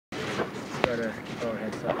gotta keep our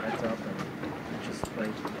heads up and just play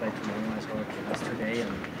tomorrow as hard as today,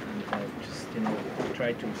 and just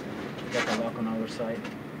try to get the luck on our side.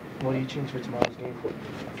 What do you change for tomorrow's game?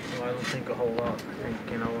 Well, I don't think a whole lot. I think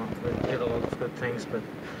we did a lot of good things, but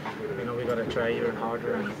we got to try even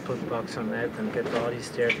harder and put bucks on net and get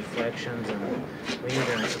bodies there, deflections, and we need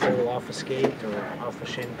a goal off a skate or off a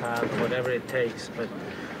shin pad or whatever it takes. But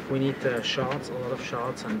we need shots, a lot of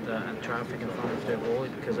shots, and traffic in front of their goal,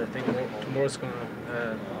 because I think tomorrow's going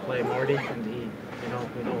to play Marty, and we know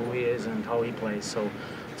who he is and how he plays. So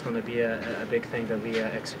it's going to be a big thing that we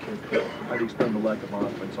execute. How do you explain the lack of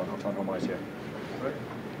offense on home ice here?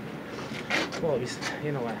 Well, I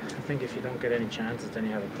think if you don't get any chances, then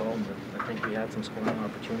you have a problem. But I think we had some scoring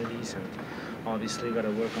opportunities, and obviously we got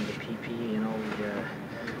to work on the PP.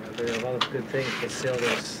 There are a lot of good things, but still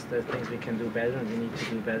there are things we can do better, and we need to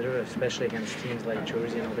do better, especially against teams like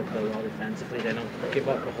Jersey. They play well defensively. They don't give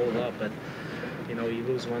up a whole lot, but you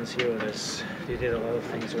lose 1-0. You did a lot of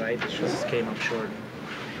things right. It just came up short.